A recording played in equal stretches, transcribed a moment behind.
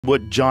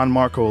What John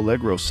Marco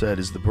Allegro said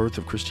is the birth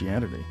of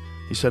Christianity.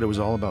 He said it was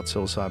all about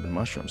psilocybin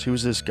mushrooms. He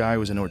was this guy who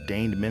was an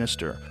ordained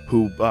minister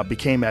who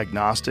became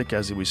agnostic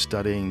as he was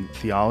studying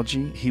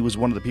theology. He was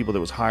one of the people that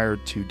was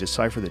hired to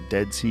decipher the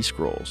Dead Sea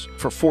Scrolls.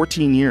 For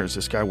 14 years,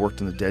 this guy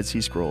worked on the Dead Sea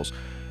Scrolls,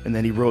 and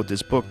then he wrote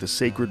this book, The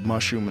Sacred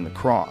Mushroom and the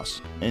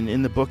Cross. And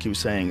in the book, he was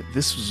saying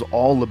this was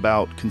all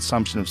about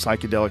consumption of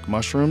psychedelic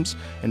mushrooms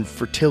and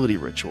fertility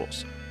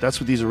rituals. That's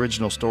what these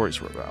original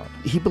stories were about.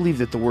 He believed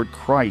that the word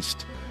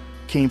Christ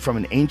came from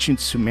an ancient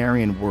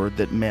Sumerian word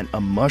that meant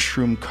a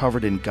mushroom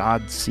covered in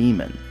God's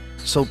semen.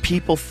 So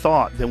people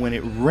thought that when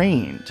it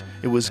rained,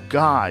 it was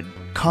God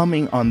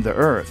coming on the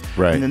earth.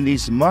 Right. And then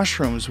these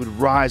mushrooms would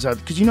rise out,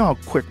 because you know how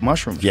quick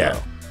mushrooms grow.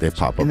 They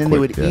pop up And then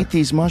quick, they would eat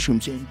these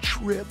mushrooms and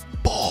trip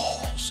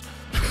balls.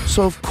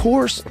 So of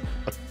course,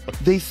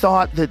 they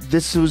thought that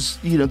this was,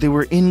 they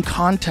were in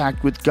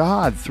contact with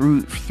God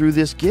through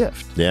this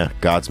gift. Yeah,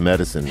 God's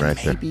medicine right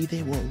there. Maybe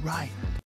they were right.